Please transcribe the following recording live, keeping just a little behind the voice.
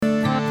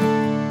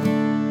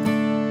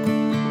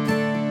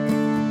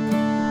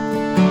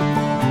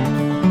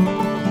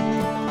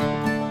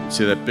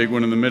See that big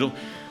one in the middle?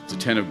 It's a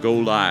tent of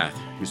Goliath.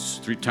 He's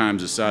 3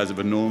 times the size of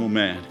a normal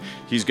man.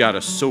 He's got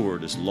a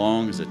sword as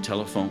long as a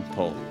telephone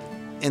pole.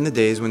 In the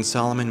days when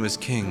Solomon was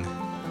king,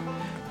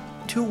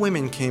 2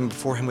 women came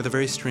before him with a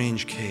very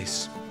strange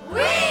case. We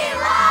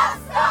love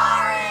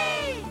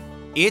stories!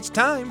 It's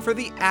time for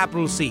the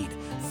Apple Seed,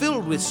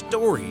 filled with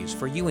stories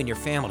for you and your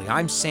family.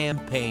 I'm Sam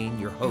Payne,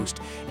 your host.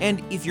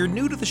 And if you're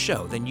new to the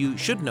show, then you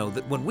should know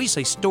that when we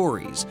say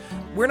stories,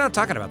 we're not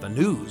talking about the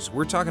news.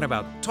 We're talking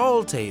about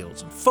tall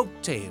tales and folk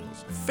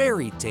tales,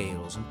 fairy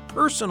tales and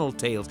personal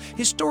tales,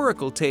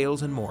 historical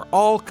tales and more.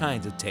 All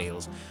kinds of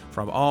tales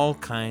from all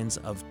kinds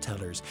of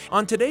tellers.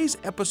 On today's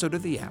episode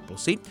of the Apple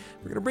Seed,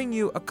 we're going to bring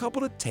you a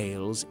couple of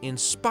tales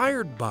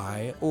inspired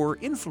by or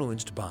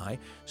influenced by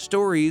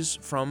stories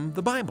from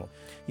the Bible.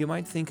 You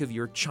might think of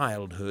your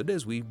childhood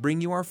as we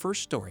bring you our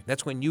first story.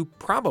 That's when you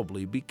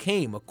probably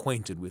became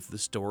acquainted with the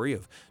story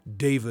of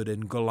David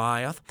and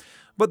Goliath.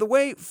 But the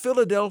way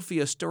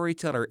Philadelphia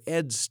storyteller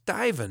Ed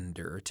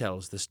Stivender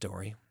tells the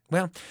story,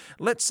 well,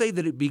 let's say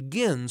that it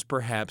begins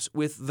perhaps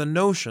with the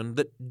notion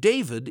that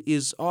David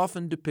is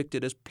often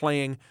depicted as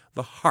playing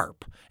the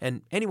harp.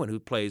 And anyone who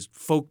plays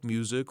folk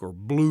music or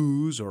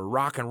blues or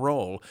rock and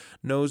roll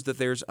knows that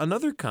there's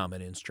another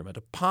common instrument,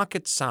 a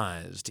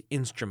pocket-sized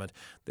instrument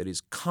that is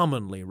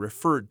commonly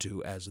referred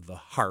to as the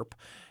harp.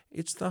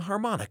 It's the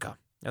harmonica.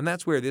 And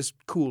that's where this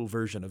cool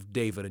version of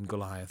David and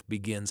Goliath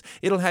begins.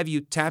 It'll have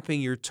you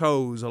tapping your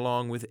toes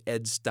along with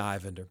Ed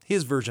Stivender.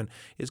 His version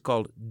is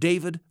called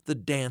David the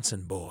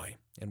Dancin Boy,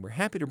 and we're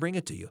happy to bring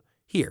it to you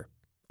here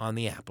on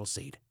the Apple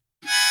Seed.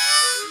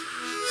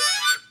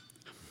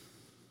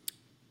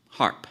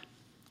 Harp.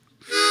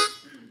 The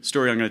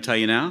story I'm going to tell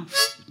you now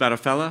is about a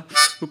fella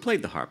who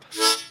played the harp.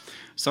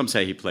 Some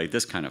say he played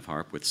this kind of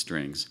harp with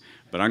strings,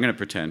 but I'm going to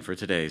pretend for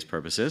today's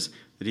purposes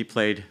that he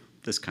played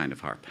this kind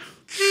of harp.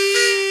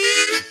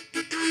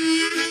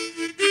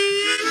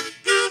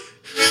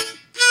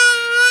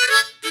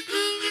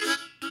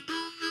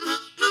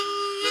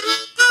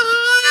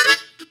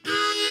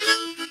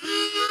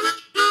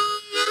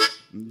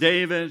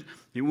 David,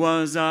 he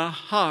was a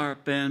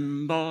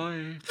harping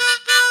boy.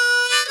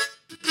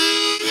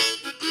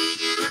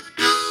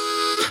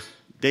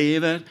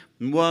 David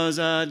was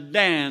a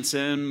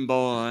dancing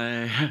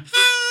boy.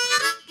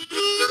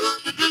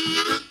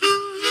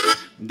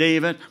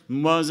 David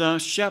was a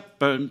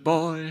shepherd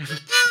boy.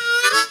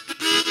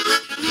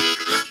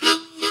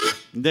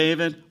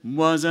 David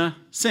was a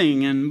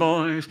singing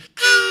boy.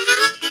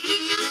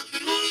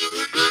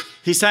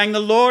 He sang,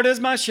 "The Lord is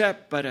my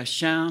shepherd, I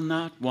shall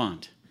not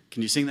want."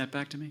 Can you sing that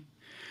back to me?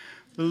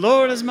 The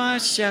Lord is my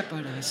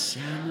shepherd, I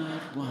shall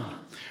not want.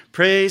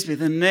 Praise be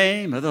the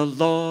name of the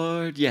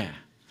Lord, yeah.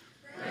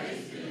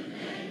 Praise be the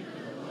name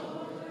of the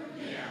Lord,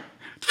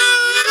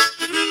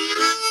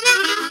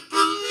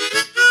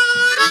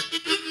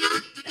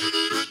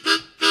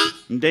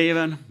 yeah.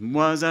 David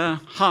was a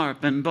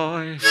harping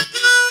boy.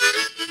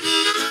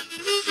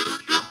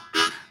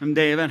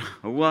 David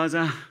was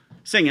a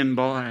singing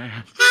boy.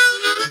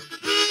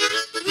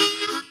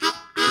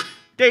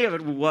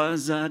 David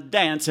was a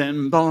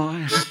dancing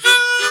boy.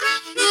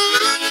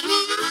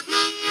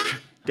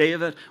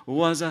 David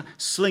was a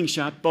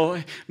slingshot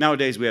boy.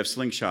 Nowadays we have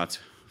slingshots,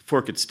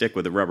 fork and stick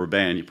with a rubber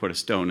band. You put a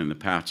stone in the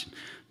pouch and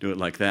do it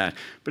like that.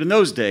 But in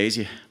those days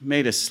you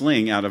made a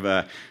sling out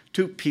of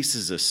 2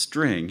 pieces of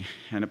string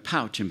and a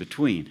pouch in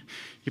between.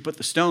 You put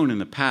the stone in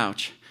the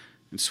pouch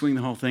and swing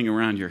the whole thing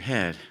around your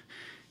head.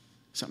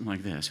 Something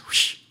like this.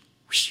 Whoosh,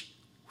 whoosh,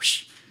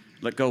 whoosh.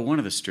 Let go one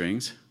of the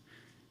strings,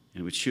 and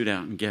it would shoot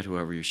out and get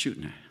whoever you're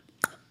shooting at.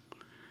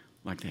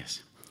 Like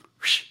this.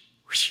 Whoosh,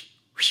 whoosh,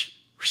 whoosh,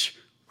 whoosh,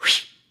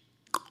 whoosh.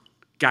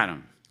 Got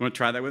him. You want to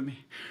try that with me?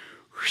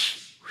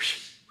 Whoosh,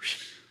 whoosh,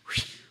 whoosh,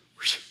 whoosh,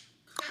 whoosh.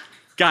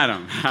 Got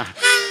him.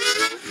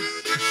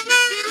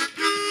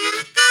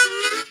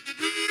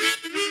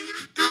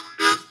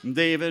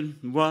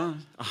 David was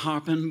a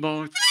harping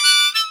boy.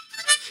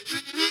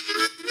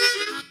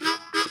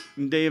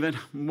 David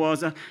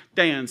was a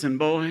dancing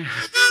boy.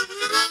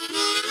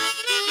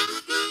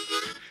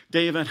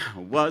 David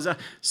was a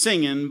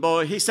singing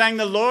boy. He sang,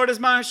 "The Lord is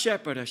my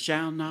shepherd, I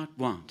shall not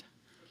want."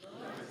 The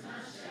Lord is my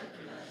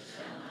shepherd, I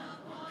shall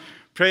not want.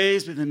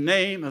 Praise be the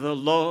name of the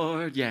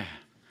Lord, yeah.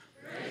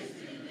 Praise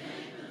be the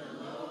name of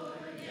the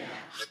Lord,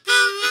 yeah.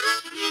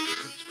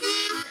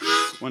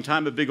 One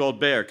time a big old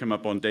bear came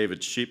up on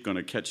David's sheep, going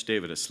to catch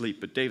David asleep,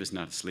 but David's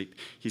not asleep.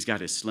 He's got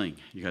his sling.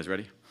 You guys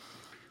ready?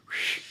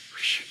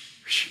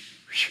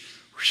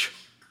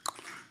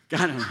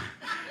 Got him.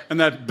 And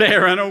that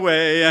bear ran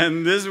away,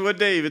 and this is what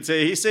David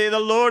said. He said, "The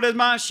Lord is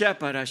my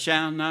shepherd, I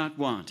shall not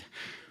want."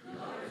 The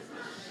Lord is my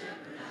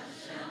shepherd, I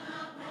shall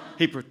not want.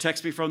 He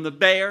protects me from the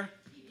bear.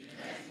 He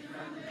protects me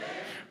from the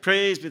bear.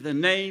 Praise be the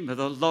name of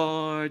the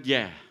Lord,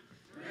 yeah.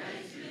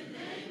 Praise be the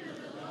name of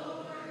the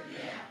Lord,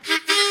 yeah.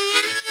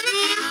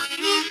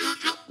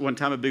 One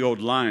time a big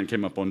old lion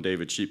came up on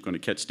David's sheep, going to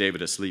catch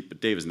David asleep, but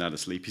David's not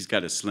asleep. He's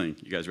got his sling.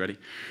 You guys ready?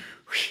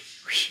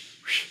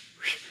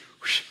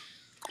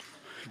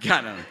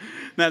 Got him.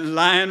 That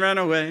lion ran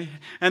away.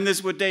 And this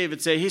is what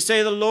David say. He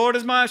say, the Lord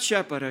is my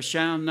shepherd, I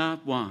shall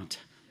not want.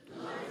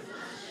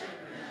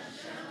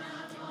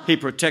 He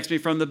protects me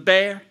from the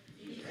bear.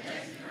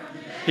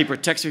 He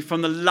protects me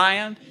from the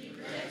lion.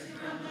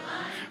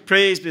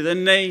 Praise be the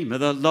name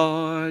of the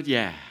Lord,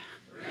 yeah.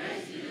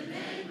 Praise be the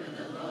name of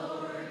the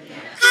Lord, yeah.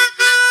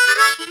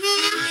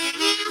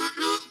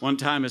 One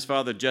time his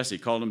father Jesse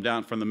called him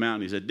down from the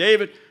mountain. He said,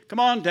 David, come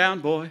on down,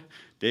 boy.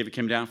 David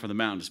came down from the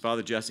mountain. His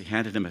father Jesse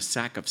handed him a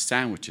sack of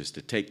sandwiches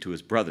to take to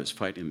his brothers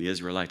fighting in the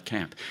Israelite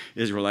camp.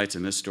 Israelites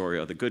in this story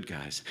are the good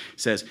guys. He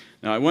says,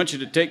 now I want you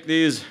to take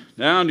these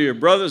down to your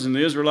brothers in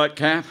the Israelite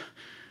camp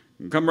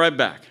and come right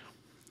back.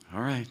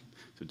 All right.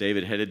 So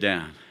David headed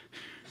down,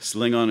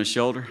 sling on his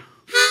shoulder,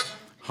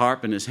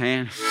 harp in his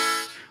hand,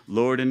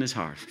 Lord in his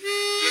heart.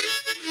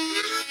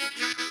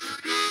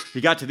 He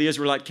got to the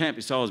Israelite camp.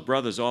 He saw his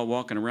brothers all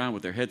walking around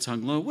with their heads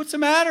hung low. What's the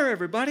matter,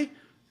 everybody?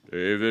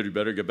 David, you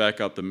better get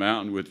back up the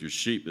mountain with your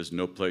sheep. There's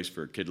no place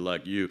for a kid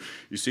like you.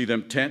 You see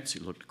them tents? He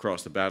looked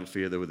across the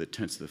battlefield. There were the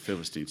tents of the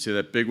Philistines. See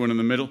that big one in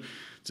the middle?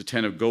 It's a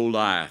tent of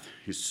Goliath.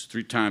 He's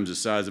 3 times the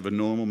size of a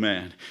normal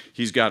man.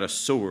 He's got a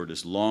sword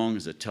as long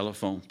as a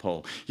telephone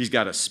pole. He's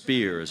got a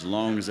spear as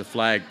long as a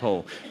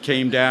flagpole.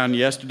 Came down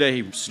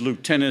yesterday. He slew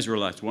 10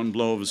 Israelites, one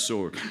blow of his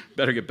sword.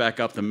 Better get back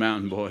up the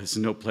mountain, boy. There's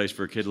no place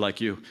for a kid like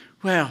you.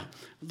 Well,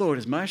 the Lord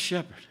is my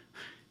shepherd.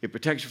 He'll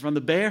protect you from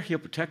the bear. He'll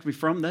protect me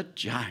from the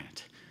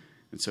giant.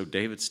 And so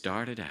David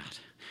started out,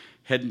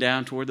 heading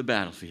down toward the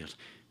battlefield.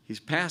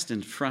 He's passed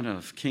in front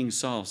of King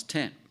Saul's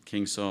tent.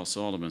 King Saul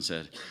saw him and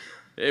said,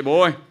 hey,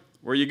 boy,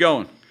 where are you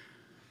going?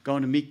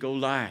 Going to meet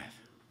Goliath.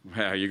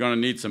 Well, you're going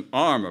to need some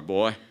armor,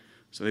 boy.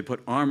 So they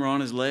put armor on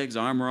his legs,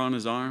 armor on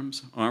his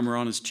arms, armor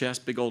on his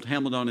chest, big old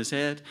helmet on his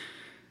head,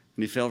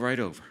 and he fell right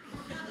over.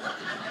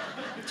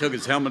 Took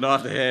his helmet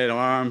off the head,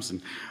 arms,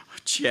 and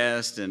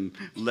chest and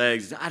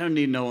legs. I don't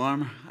need no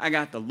armor. I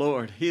got the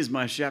Lord. He's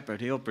my shepherd.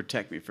 He'll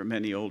protect me from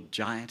any old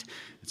giant.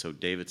 And so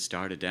David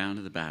started down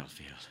to the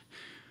battlefield,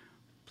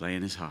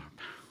 playing his harp,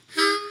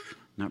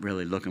 not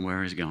really looking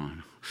where he's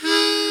going.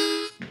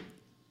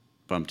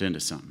 Bumped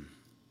into something.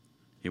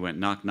 He went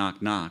knock,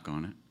 knock, knock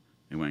on it.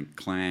 It went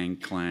clang,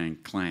 clang,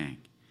 clang.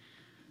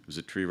 There was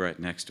a tree right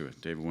next to it.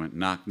 David went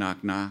knock,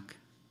 knock, knock.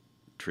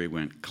 The tree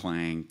went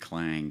clang,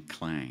 clang,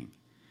 clang.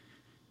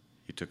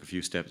 He took a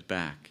few steps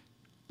back.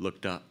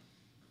 Looked up.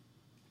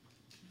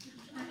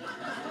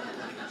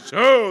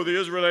 So the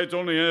Israelites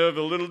only have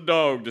a little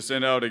dog to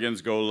send out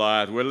against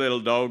Goliath. Well, little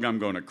dog, I'm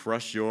going to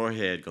crush your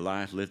head.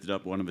 Goliath lifted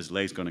up one of his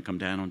legs, going to come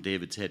down on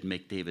David's head and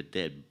make David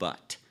dead.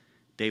 But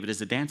David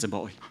is a dancing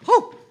boy.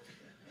 Ho!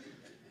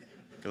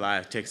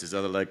 Goliath takes his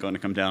other leg, going to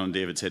come down on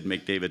David's head and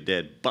make David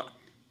dead. But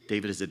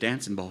David is a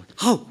dancing boy.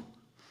 Ho!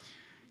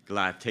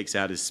 Goliath takes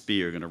out his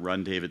spear, going to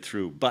run David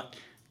through. But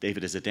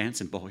David is a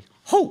dancing boy.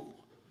 Ho!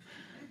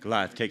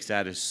 Goliath takes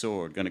out his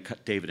sword, going to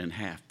cut David in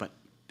half, but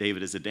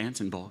David is a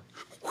dancing boy.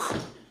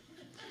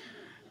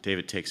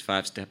 David takes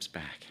 5 steps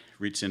back,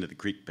 reaches into the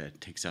creek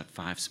bed, takes out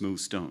 5 smooth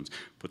stones,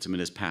 puts them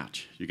in his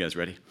pouch. You guys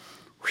ready?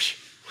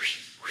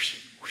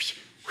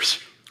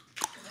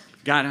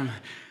 Got him.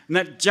 And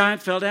that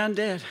giant fell down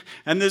dead.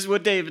 And this is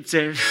what David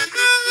said.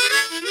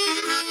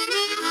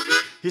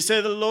 He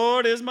said, the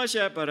Lord is my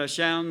shepherd, I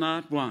shall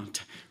not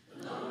want.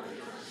 The Lord is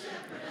my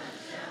shepherd,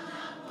 I shall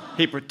not want.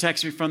 He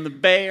protects me from the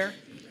bear.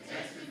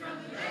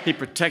 He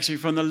protects me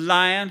from the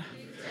lion.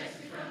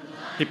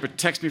 He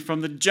protects me from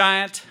the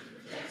giant.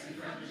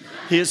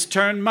 He has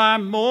turned my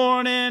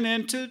mourning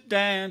into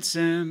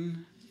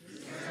dancing.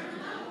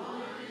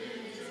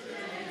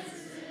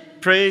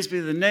 Praise be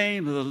the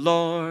name of the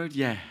Lord,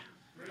 yeah.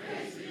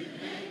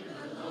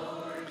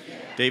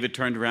 David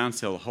turned around and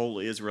saw the whole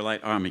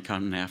Israelite army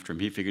coming after him.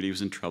 He figured he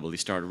was in trouble. He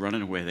started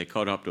running away. They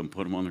caught up to him,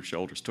 put him on their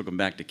shoulders, took him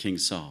back to King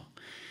Saul.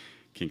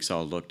 King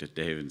Saul looked at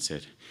David and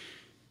said,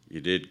 you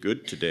did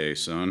good today,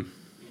 son.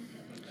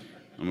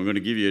 I'm going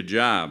to give you a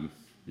job.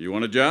 You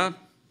want a job?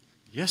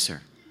 Yes, sir.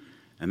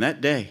 And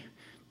that day,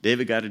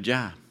 David got a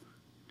job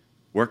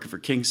working for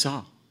King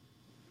Saul,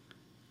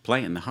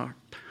 playing the harp.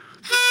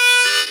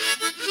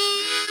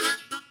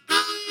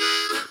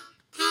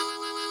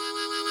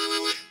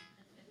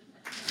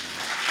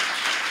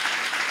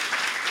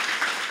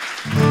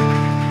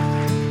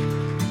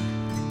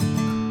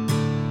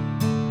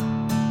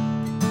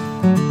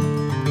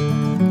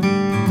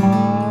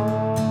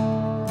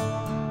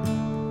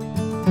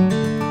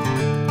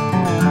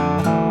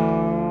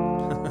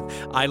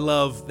 I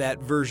love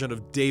that version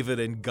of David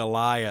and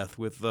Goliath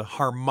with the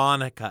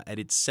harmonica at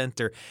its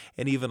center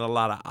and even a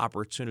lot of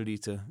opportunity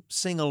to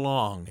sing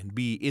along and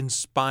be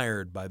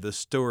inspired by the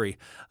story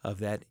of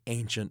that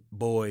ancient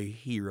boy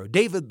hero.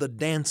 David the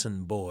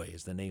Dancin Boy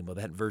is the name of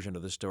that version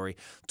of the story,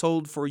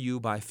 told for you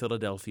by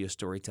Philadelphia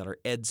storyteller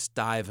Ed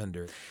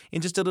Stivender.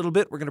 In just a little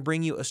bit, we're going to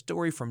bring you a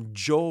story from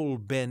Joel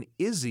Ben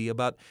Izzy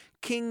about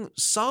King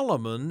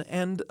Solomon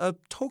and a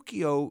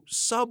Tokyo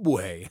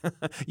subway.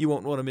 You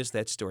won't want to miss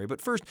that story.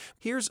 But first,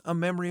 here's a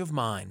memory of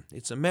mine.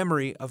 It's a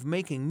memory of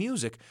making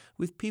music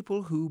with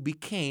people who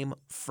became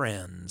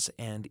friends.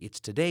 And it's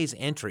today's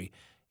entry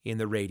in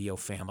the Radio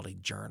Family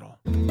Journal.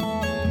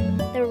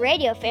 The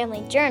Radio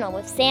Family Journal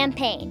with Sam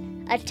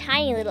Payne. A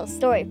tiny little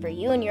story for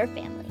you and your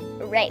family.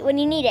 Right when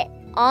you need it.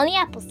 On the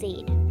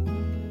Appleseed.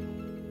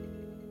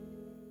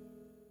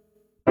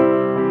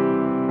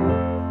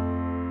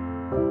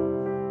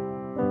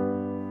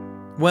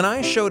 When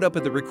I showed up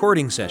at the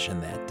recording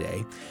session that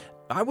day,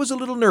 I was a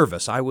little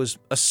nervous. I was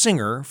a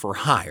singer for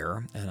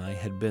hire, and I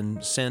had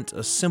been sent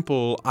a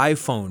simple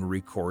iPhone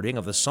recording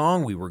of the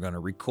song we were going to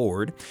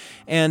record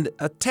and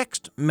a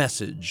text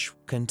message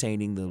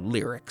containing the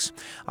lyrics.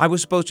 I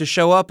was supposed to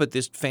show up at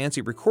this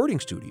fancy recording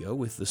studio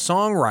with the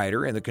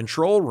songwriter in the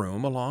control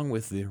room along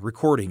with the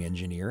recording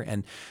engineer,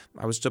 and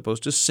I was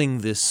supposed to sing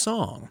this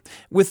song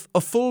with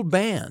a full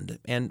band.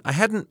 And I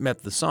hadn't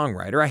met the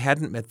songwriter, I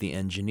hadn't met the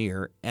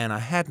engineer, and I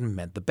hadn't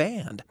met the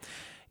band.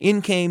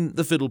 In came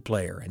the fiddle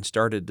player and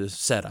started to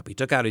set up. He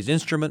took out his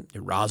instrument, he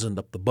rosined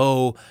up the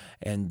bow,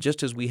 and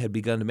just as we had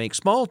begun to make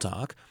small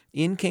talk,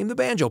 in came the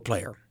banjo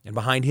player, and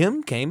behind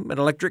him came an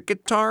electric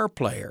guitar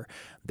player.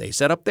 They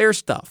set up their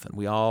stuff, and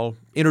we all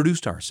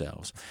introduced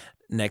ourselves.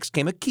 Next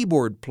came a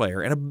keyboard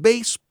player and a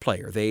bass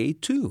player. They,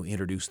 too,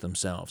 introduced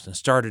themselves and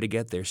started to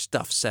get their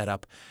stuff set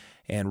up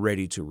and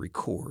ready to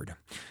record.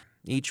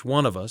 Each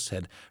one of us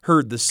had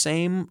heard the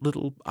same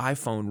little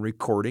iPhone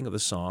recording of the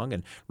song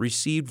and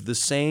received the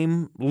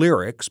same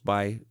lyrics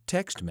by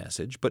text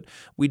message, but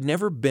we'd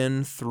never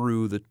been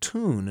through the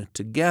tune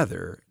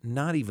together,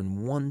 not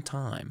even one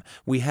time.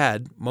 We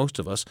had, most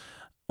of us,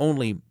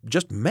 only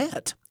just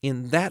met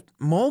in that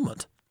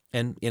moment.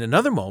 And in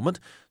another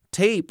moment,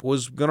 tape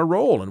was going to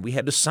roll, and we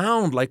had to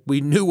sound like we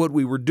knew what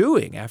we were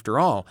doing. After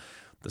all,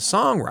 the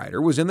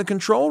songwriter was in the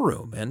control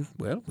room, and,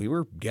 well, we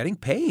were getting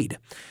paid.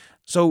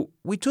 So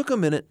we took a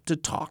minute to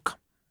talk.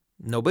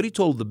 Nobody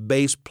told the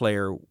bass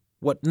player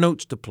what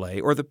notes to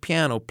play, or the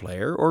piano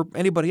player, or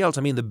anybody else.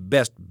 I mean, the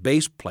best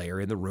bass player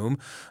in the room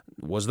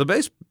was the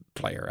bass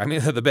player. I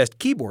mean, the best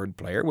keyboard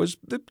player was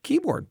the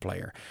keyboard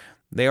player.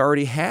 They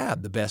already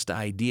had the best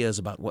ideas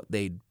about what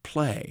they'd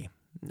play.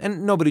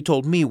 And nobody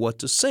told me what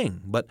to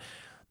sing, but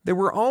there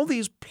were all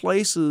these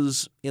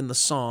places in the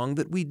song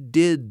that we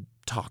did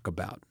talk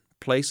about,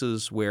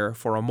 places where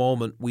for a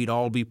moment we'd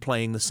all be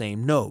playing the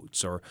same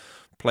notes, or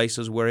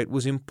places where it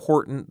was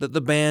important that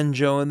the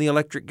banjo and the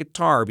electric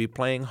guitar be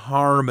playing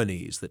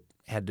harmonies that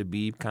had to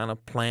be kind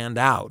of planned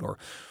out, or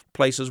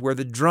places where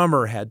the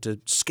drummer had to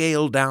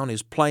scale down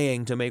his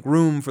playing to make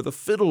room for the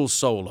fiddle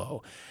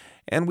solo.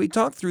 And we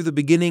talked through the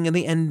beginning and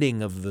the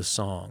ending of the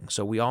song,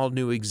 so we all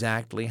knew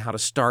exactly how to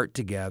start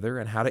together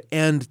and how to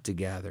end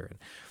together. And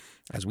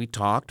as we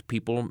talked,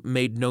 people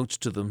made notes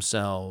to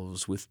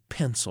themselves with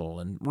pencil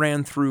and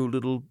ran through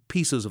little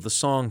pieces of the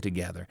song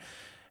together.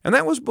 And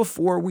that was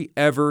before we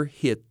ever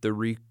hit the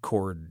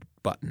record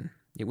button.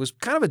 It was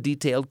kind of a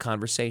detailed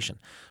conversation.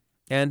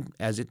 And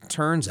as it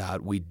turns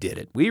out, we did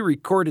it. We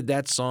recorded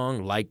that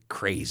song like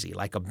crazy,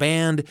 like a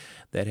band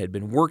that had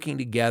been working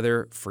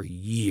together for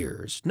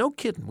years. No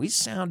kidding, we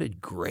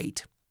sounded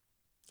great.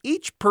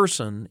 Each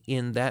person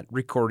in that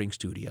recording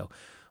studio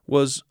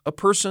was a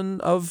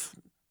person of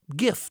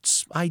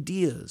gifts,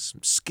 ideas,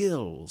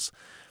 skills.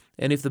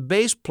 And if the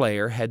bass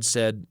player had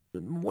said,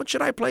 "What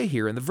should I play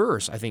here in the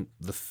verse?" I think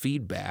the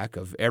feedback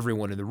of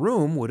everyone in the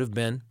room would have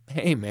been,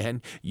 "Hey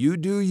man, you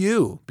do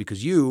you,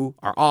 because you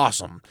are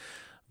awesome."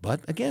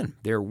 But again,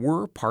 there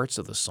were parts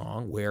of the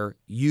song where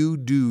 "you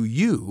do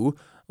you"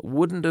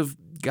 wouldn't have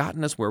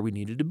gotten us where we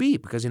needed to be,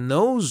 because in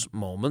those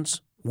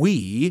moments,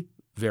 we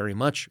very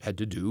much had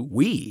to do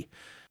we.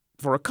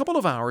 For a couple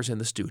of hours in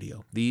the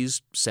studio,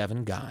 these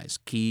 7 guys,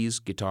 keys,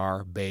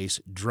 guitar, bass,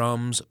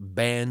 drums,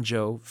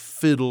 banjo,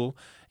 fiddle,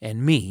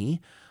 and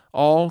me,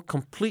 all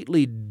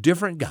completely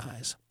different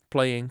guys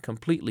playing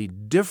completely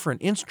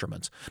different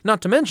instruments,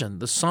 not to mention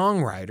the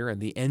songwriter and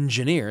the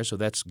engineer, so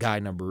that's guy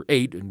number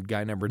 8 and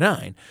guy number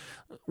 9.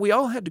 We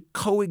all had to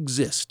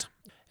coexist,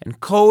 and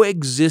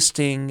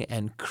coexisting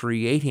and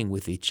creating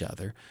with each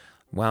other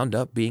wound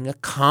up being a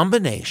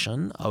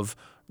combination of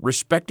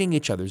respecting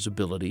each other's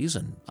abilities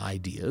and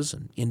ideas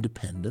and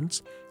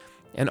independence,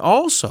 and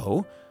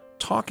also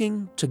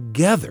talking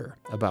together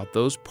about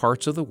those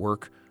parts of the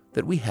work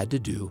that we had to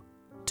do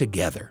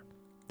together,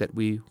 that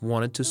we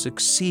wanted to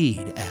succeed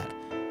at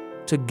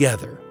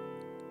together.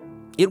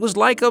 It was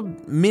like a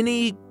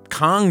mini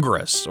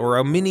Congress or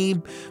a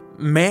mini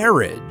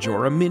marriage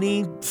or a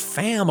mini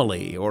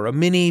family or a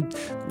mini...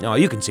 Oh,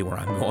 you can see where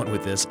I'm going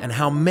with this, and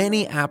how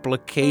many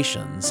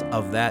applications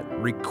of that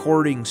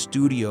recording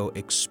studio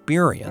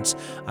experience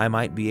I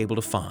might be able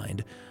to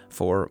find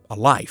for a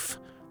life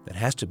that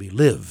has to be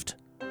lived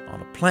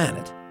on a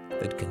planet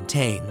that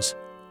contains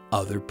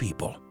other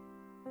people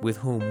with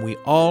whom we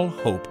all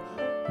hope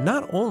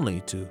not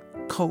only to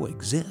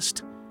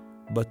coexist,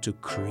 but to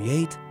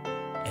create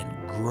and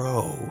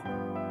grow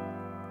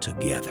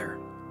together.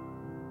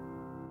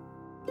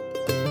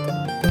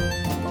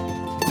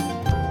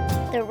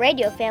 The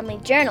Radio Family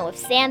Journal with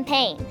Sam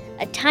Payne.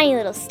 A tiny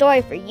little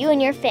story for you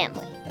and your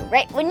family.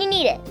 Right when you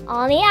need it.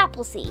 On the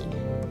Appleseed.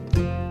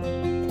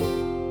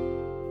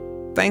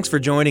 Thanks for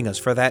joining us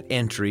for that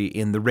entry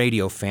in the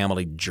Radio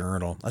Family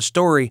Journal, a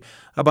story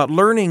about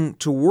learning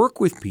to work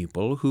with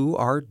people who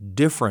are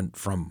different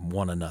from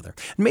one another.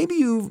 Maybe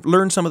you've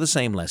learned some of the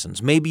same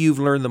lessons. Maybe you've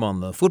learned them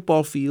on the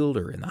football field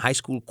or in the high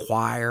school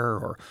choir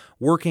or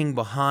working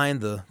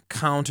behind the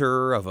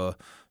counter of a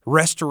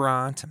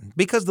restaurant.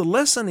 Because the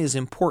lesson is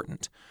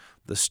important,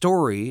 the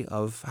story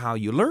of how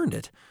you learned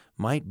it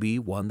might be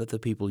one that the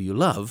people you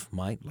love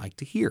might like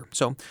to hear.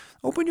 So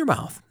open your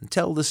mouth and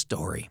tell the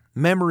story.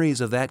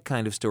 Memories of that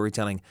kind of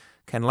storytelling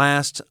can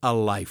last a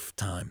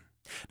lifetime.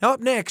 Now up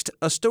next,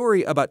 a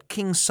story about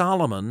King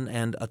Solomon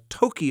and a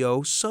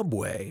Tokyo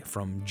subway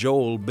from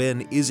Joel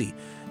Ben Izzy.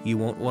 You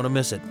won't want to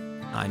miss it.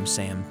 I'm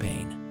Sam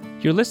Payne.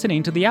 You're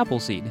listening to The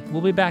Appleseed.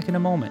 We'll be back in a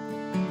moment.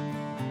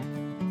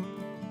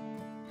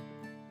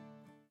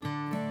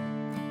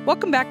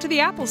 Welcome back to The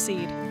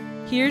Appleseed.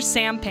 Here's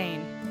Sam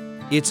Payne.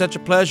 It's such a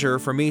pleasure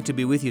for me to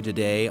be with you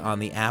today on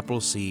the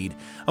Appleseed.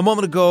 A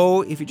moment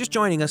ago, if you're just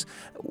joining us,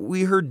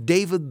 we heard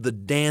David the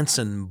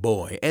Dancin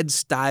Boy, Ed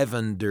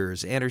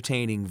Stivender's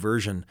entertaining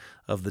version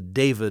of the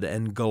David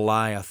and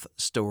Goliath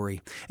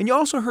story. And you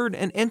also heard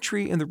an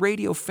entry in the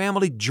Radio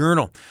Family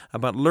Journal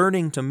about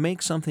learning to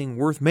make something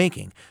worth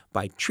making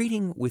by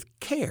treating with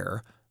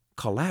care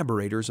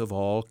collaborators of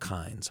all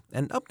kinds.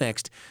 And up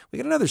next, we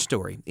got another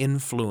story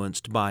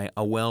influenced by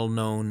a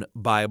well-known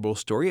Bible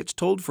story. It's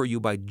told for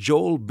you by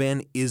Joel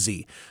Ben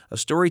Izzy, a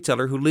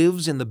storyteller who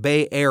lives in the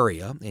Bay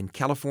Area in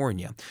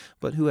California,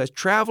 but who has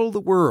traveled the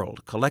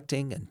world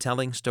collecting and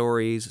telling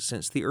stories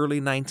since the early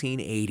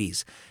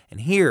 1980s.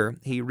 And here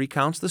he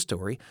recounts the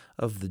story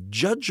of the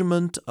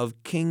judgment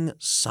of King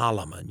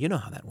Solomon. You know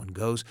how that one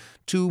goes.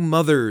 Two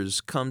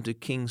mothers come to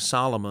King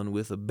Solomon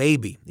with a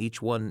baby,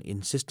 each one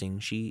insisting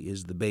she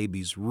is the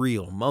baby's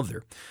real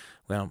mother.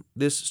 Well,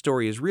 this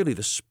story is really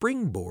the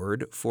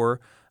springboard for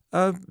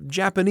a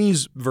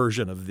Japanese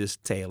version of this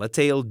tale, a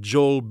tale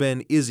Joel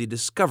Ben Izzy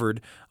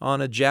discovered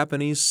on a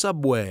Japanese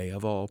subway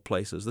of all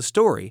places. The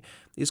story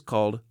is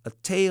called A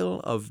Tale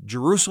of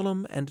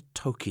Jerusalem and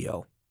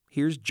Tokyo.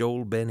 Here's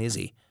Joel Ben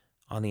Izzy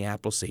on the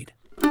Appleseed.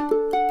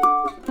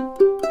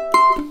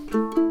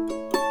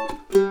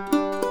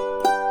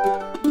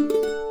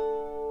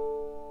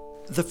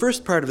 The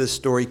first part of this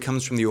story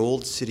comes from the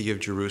old city of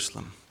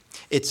Jerusalem.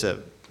 It's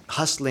a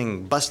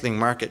hustling, bustling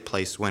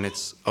marketplace when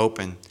it's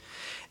open.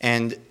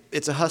 And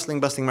it's a hustling,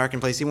 bustling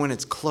marketplace even when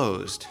it's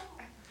closed.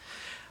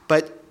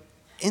 But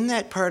in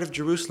that part of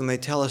Jerusalem, they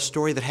tell a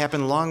story that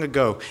happened long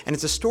ago. And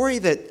it's a story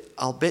that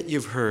I'll bet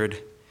you've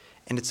heard,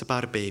 and it's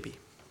about a baby.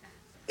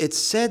 It's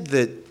said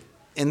that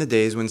in the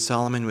days when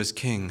Solomon was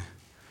king,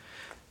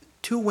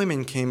 two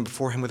women came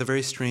before him with a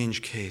very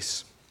strange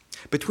case.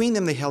 Between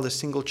them, they held a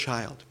single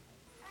child.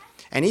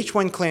 And each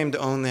one claimed to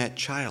own that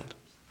child.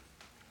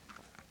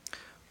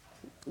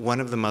 One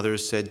of the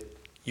mothers said,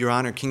 "Your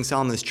Honor, King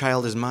Solomon, this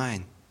child is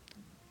mine."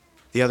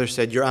 The other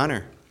said, "Your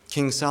Honor,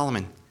 King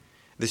Solomon,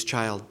 this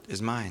child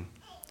is mine."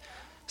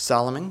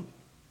 Solomon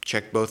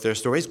checked both their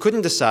stories,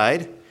 couldn't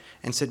decide,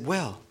 and said,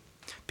 "Well,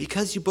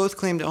 because you both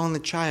claim to own the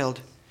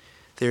child,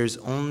 there's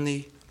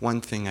only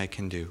one thing I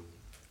can do."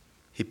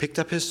 He picked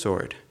up his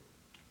sword,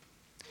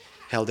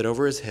 held it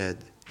over his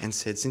head, and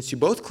said, "Since you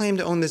both claim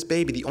to own this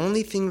baby, the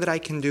only thing that I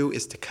can do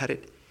is to cut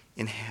it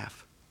in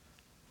half."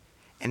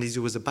 And as he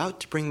was about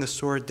to bring the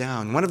sword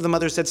down, one of the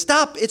mothers said,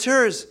 "Stop, it's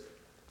hers."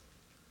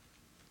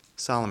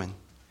 Solomon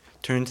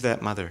turned to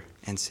that mother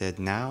and said,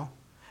 "Now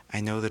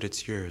I know that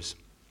it's yours.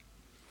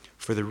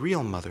 For the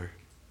real mother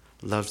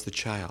loves the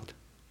child.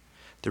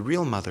 The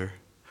real mother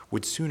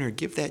would sooner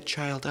give that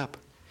child up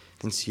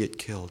than see it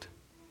killed."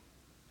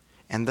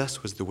 And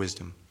thus was the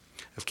wisdom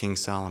of King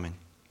Solomon.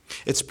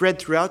 It spread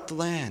throughout the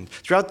land,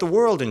 throughout the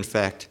world, in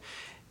fact,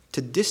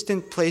 to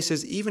distant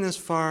places even as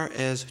far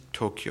as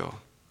Tokyo,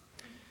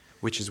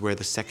 which is where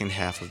the second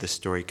half of this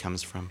story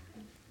comes from.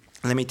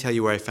 Let me tell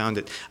you where I found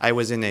it. I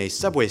was in a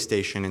subway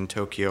station in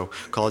Tokyo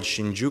called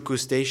Shinjuku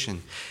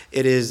Station.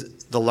 It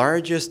is the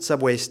largest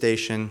subway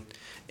station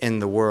in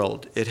the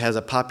world. It has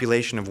a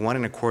population of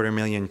 1.25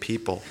 million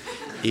people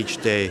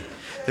each day.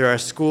 There are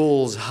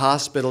schools,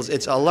 hospitals.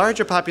 It's a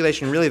larger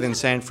population really than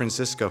San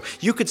Francisco.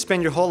 You could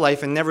spend your whole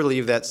life and never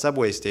leave that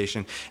subway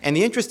station. And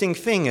the interesting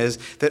thing is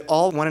that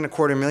all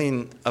 1.25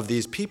 million of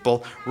these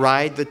people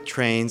ride the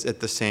trains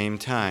at the same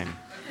time,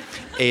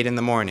 8 in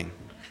the morning.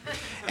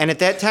 And at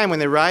that time, when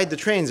they ride the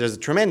trains, there's a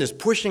tremendous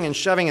pushing and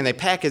shoving, and they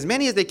pack as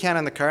many as they can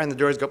on the car, and the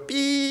doors go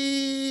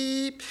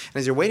beep. And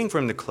as you're waiting for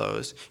them to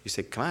close, you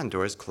say, "Come on,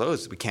 doors,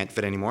 close. We can't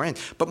fit any more in."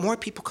 But more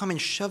people come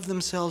and shove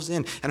themselves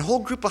in. And a whole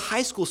group of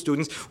high school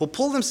students will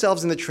pull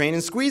themselves in the train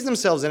and squeeze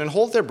themselves in and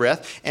hold their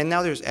breath, and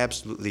now there's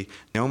absolutely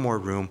no more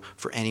room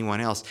for anyone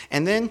else.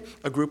 And then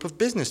a group of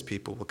business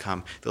people will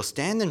come. They'll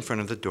stand in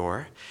front of the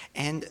door,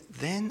 and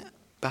then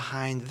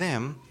behind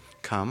them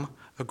come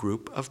a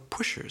group of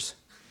pushers.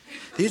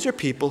 These are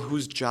people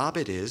whose job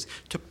it is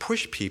to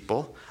push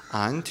people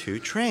onto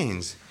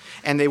trains.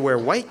 And they wear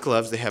white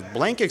gloves, they have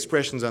blank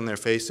expressions on their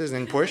faces,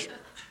 and push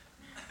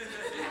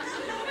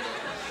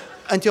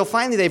until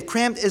finally they've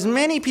crammed as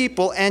many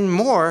people and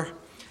more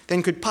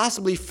than could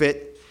possibly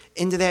fit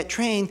into that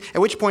train,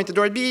 at which point the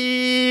door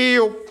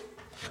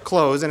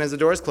close, and as the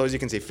doors close, you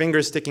can see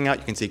fingers sticking out,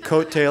 you can see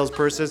coattails,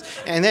 purses,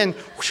 and then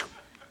whoosh,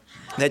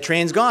 that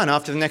train's gone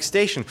off to the next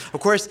station. Of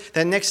course,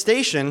 that next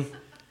station,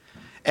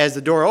 as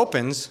the door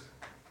opens,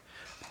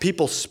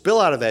 people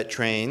spill out of that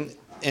train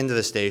into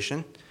the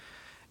station,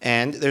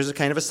 and there's a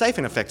kind of a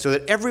siphon effect, so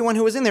that everyone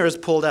who was in there is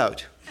pulled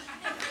out.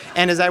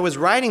 And as I was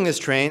riding this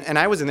train, and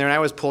I was in there and I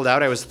was pulled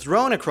out, I was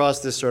thrown across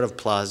this sort of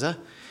plaza,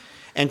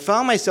 and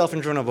found myself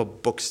in front of a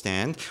book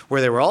stand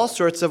where there were all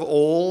sorts of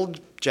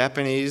old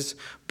Japanese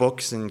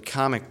books and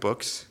comic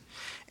books,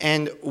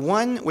 and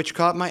one which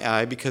caught my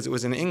eye because it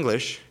was in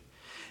English,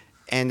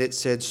 and it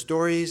said,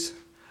 Stories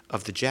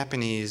of the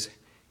Japanese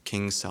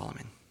King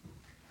Solomon.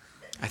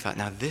 I thought,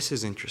 now this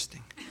is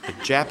interesting. The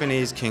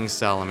Japanese King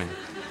Solomon.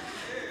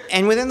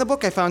 And within the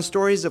book I found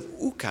stories of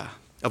Uka,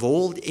 of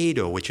old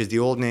Edo, which is the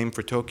old name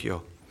for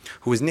Tokyo,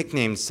 who was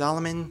nicknamed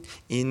Solomon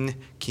in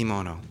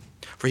Kimono.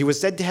 For he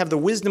was said to have the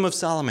wisdom of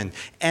Solomon,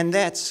 and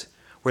that's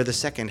where the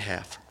second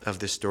half of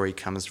this story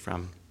comes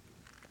from.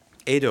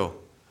 Edo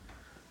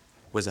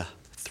was a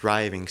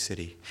thriving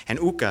city, and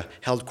Uka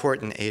held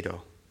court in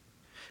Edo.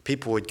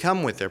 People would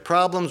come with their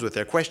problems, with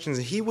their questions,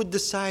 and he would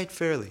decide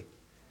fairly.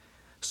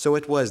 So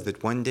it was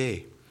that one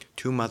day,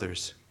 2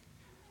 mothers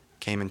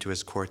came into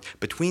his court.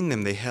 Between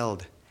them they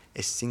held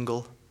a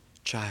single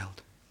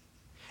child,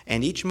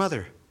 and each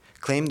mother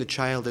claimed the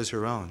child as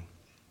her own.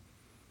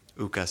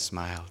 Uka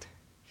smiled.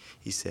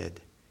 He said,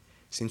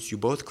 Since you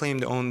both claim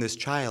to own this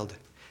child,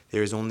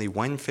 there is only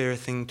one fair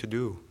thing to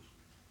do.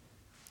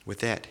 With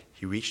that,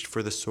 he reached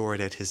for the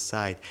sword at his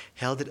side,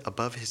 held it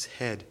above his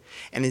head,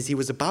 and as he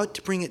was about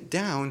to bring it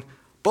down,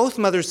 both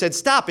mothers said,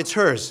 Stop, it's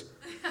hers.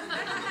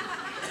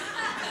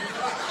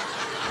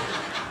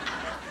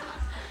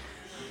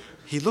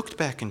 He looked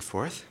back and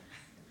forth.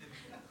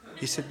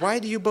 He said, Why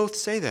do you both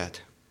say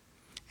that?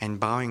 And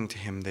bowing to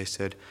him, they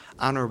said,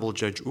 Honorable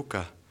Judge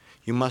Uka,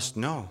 you must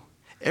know.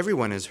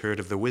 Everyone has heard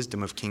of the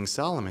wisdom of King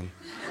Solomon.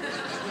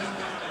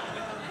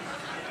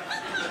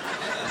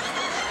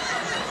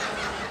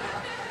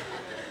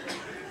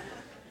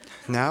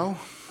 Now,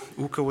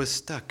 Uka was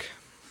stuck.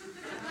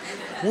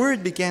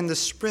 Word began to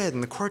spread,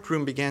 and the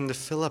courtroom began to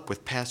fill up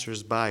with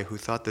passers-by who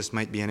thought this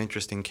might be an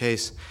interesting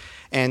case.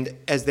 And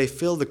as they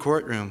filled the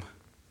courtroom,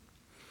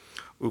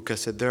 Uka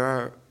said, There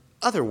are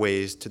other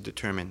ways to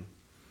determine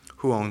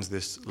who owns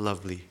this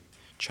lovely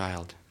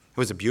child. It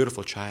was a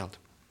beautiful child.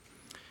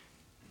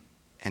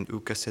 And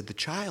Uka said, The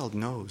child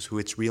knows who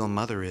its real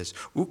mother is.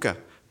 Uka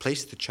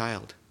placed the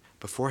child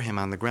before him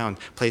on the ground,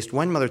 placed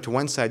one mother to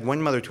one side,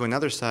 one mother to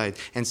another side,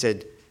 and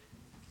said,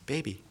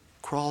 Baby,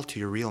 crawl to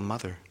your real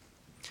mother.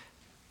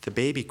 The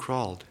baby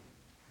crawled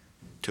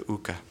to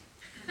Uka.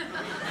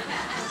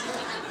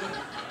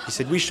 He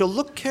said, We shall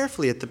look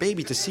carefully at the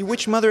baby to see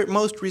which mother it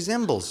most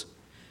resembles.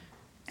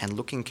 And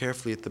looking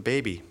carefully at the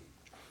baby,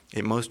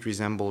 it most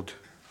resembled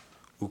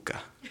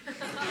Uka.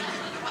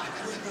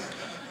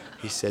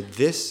 He said,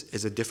 This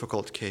is a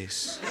difficult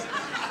case.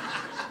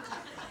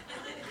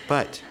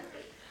 But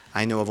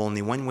I know of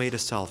only one way to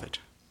solve it.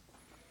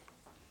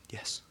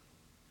 Yes.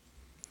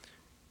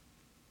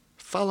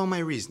 Follow my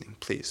reasoning,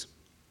 please.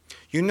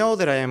 You know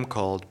that I am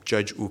called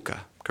Judge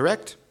Uka,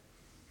 correct?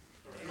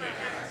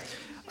 Correct.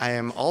 I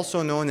am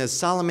also known as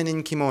Solomon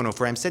in Kimono,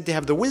 for I am said to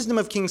have the wisdom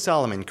of King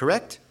Solomon,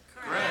 correct?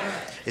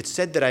 Correct. It's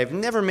said that I have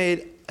never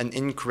made an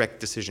incorrect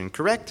decision,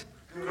 correct?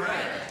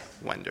 Correct.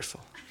 Wonderful.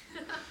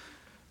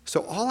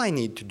 So all I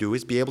need to do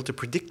is be able to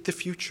predict the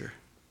future.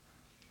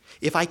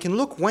 If I can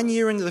look 1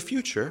 year into the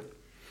future,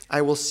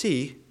 I will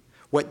see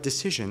what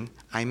decision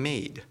I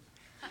made.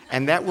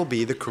 And that will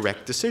be the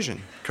correct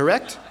decision,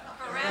 correct?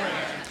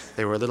 Correct.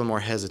 They were a little more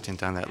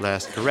hesitant on that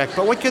last correct.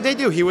 But what could they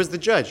do? He was the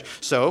judge.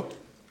 So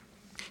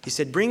he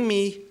said, Bring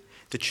me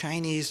the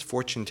Chinese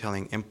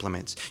fortune-telling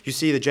implements. You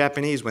see, the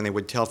Japanese, when they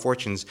would tell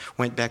fortunes,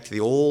 went back to the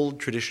old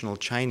traditional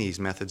Chinese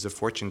methods of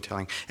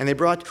fortune-telling. And they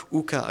brought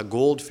Uka a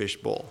goldfish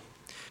bowl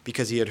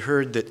because he had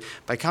heard that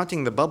by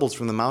counting the bubbles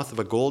from the mouth of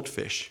a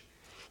goldfish,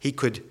 he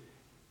could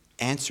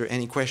answer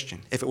any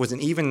question. If it was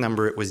an even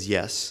number, it was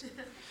yes.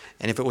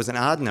 And if it was an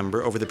odd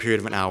number over the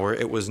period of an hour,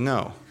 it was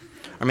no.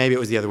 Or maybe it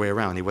was the other way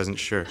around. He wasn't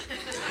sure.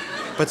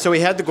 But so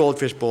he had the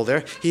goldfish bowl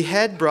there. He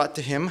had brought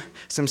to him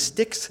some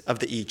sticks of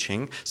the I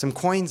Ching, some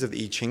coins of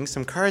the I Ching,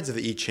 some cards of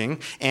the I Ching,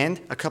 and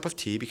a cup of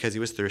tea because he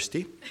was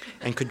thirsty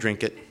and could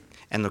drink it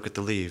and look at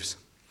the leaves.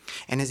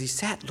 And as he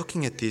sat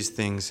looking at these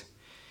things,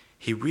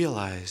 he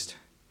realized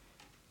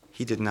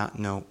he did not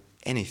know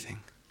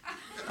anything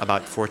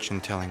about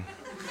fortune-telling.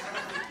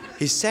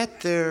 He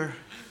sat there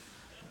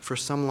for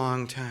some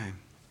long time.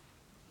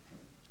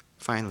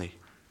 Finally,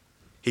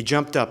 he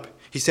jumped up.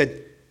 He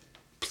said,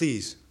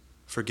 Please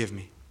forgive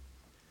me.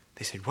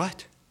 They said,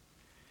 What?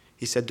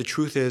 He said, The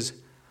truth is,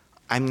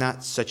 I'm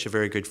not such a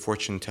very good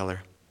fortune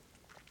teller.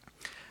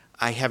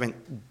 I haven't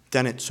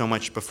done it so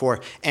much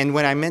before. And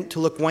when I meant to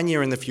look 1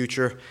 year in the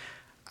future,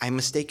 I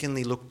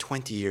mistakenly looked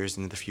 20 years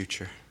into the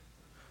future.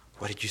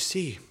 What did you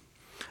see?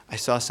 I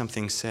saw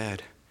something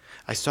sad.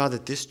 I saw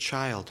that this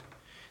child,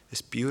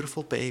 this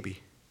beautiful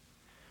baby,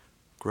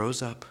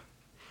 grows up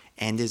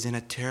and is in a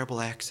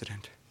terrible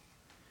accident.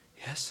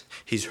 Yes,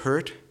 he's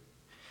hurt,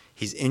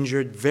 he's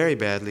injured very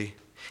badly,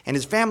 and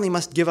his family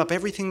must give up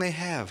everything they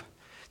have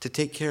to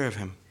take care of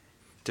him,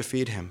 to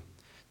feed him,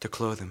 to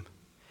clothe him,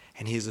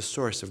 and he is a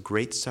source of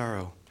great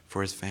sorrow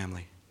for his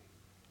family.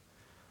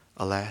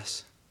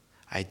 Alas,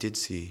 I did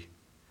see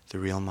the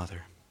real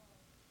mother.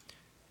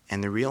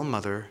 And the real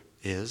mother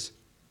is,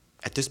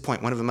 at this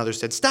point, one of the mothers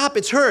said, "Stop,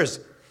 it's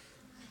hers!"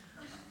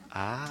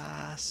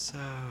 Ah, so.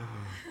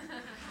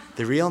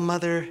 The real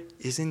mother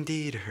is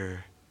indeed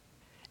her.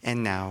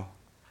 And now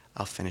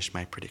I'll finish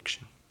my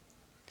prediction.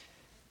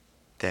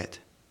 That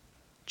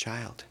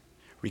child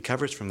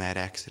recovers from that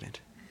accident,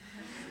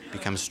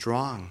 becomes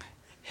strong,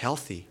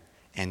 healthy,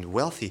 and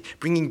wealthy,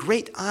 bringing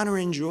great honor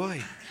and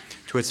joy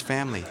to its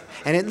family.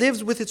 And it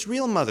lives with its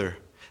real mother,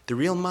 the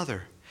real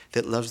mother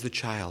that loves the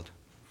child,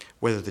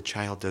 whether the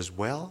child does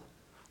well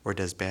or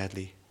does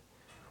badly,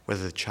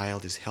 whether the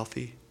child is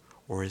healthy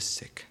or is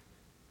sick.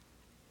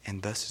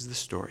 And thus is the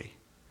story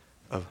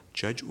of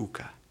Judge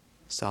Uka,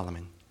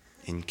 Solomon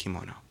in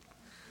kimono.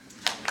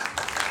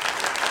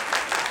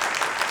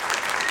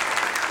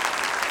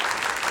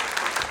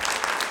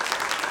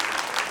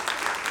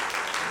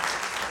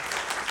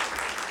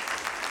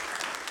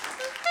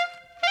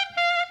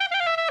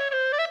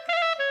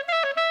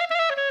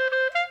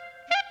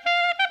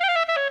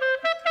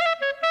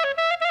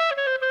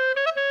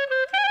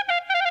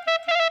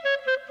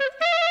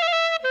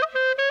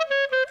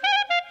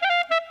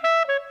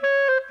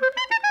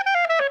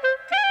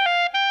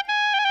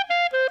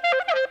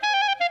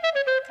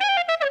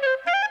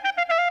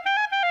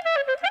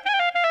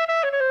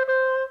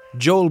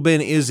 Joel Ben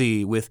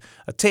Izzy with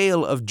A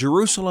Tale of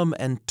Jerusalem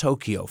and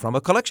Tokyo from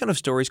a collection of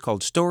stories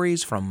called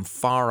Stories from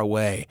Far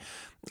Away.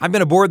 I've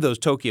been aboard those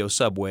Tokyo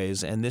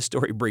subways, and this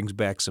story brings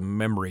back some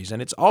memories,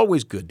 and it's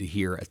always good to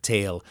hear a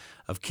tale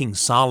of King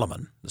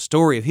Solomon. The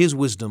story of his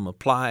wisdom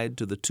applied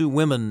to the two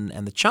women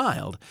and the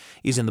child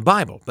is in the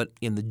Bible, but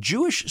in the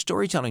Jewish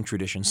storytelling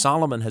tradition,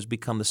 Solomon has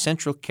become the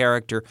central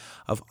character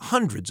of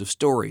hundreds of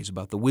stories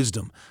about the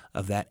wisdom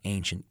of that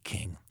ancient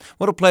king.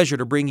 What a pleasure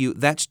to bring you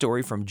that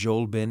story from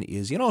Joel Ben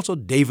Izzy, and also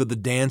David the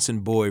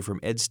Dancin Boy from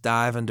Ed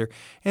Stivender,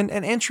 and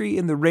an entry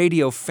in the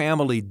Radio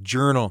Family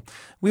Journal.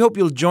 We hope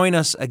you'll join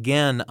us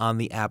again on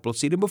the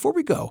Appleseed. And before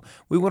we go,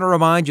 we want to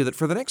remind you that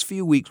for the next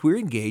few weeks, we're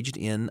engaged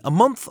in a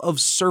month of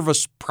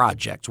service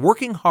projects,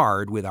 working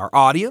hard with our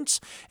audience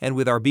and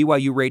with our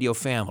BYU Radio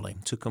family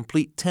to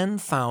complete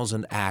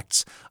 10,000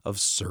 acts of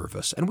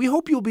service. And we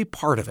hope you'll be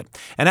part of it.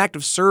 An act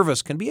of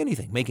service can be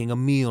anything: making a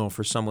meal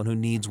for someone who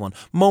needs one,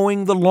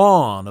 mowing the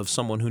lawn of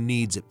someone who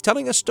needs it,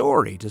 telling a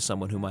story to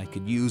someone who might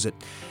could use it.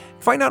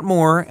 Find out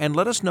more and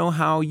let us know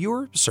how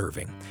you're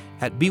serving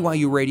at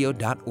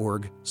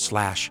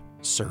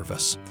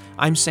byuradio.org/service.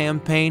 I'm Sam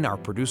Payne. Our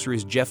producer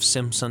is Jeff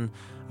Simpson.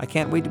 I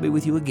can't wait to be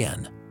with you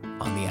again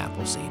on the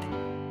Appleseed.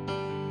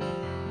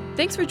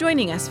 Thanks for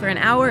joining us for an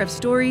hour of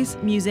stories,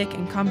 music,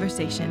 and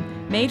conversation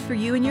made for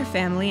you and your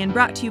family and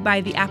brought to you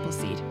by the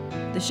Appleseed.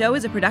 The show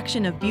is a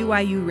production of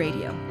BYU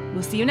Radio.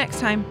 We'll see you next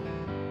time.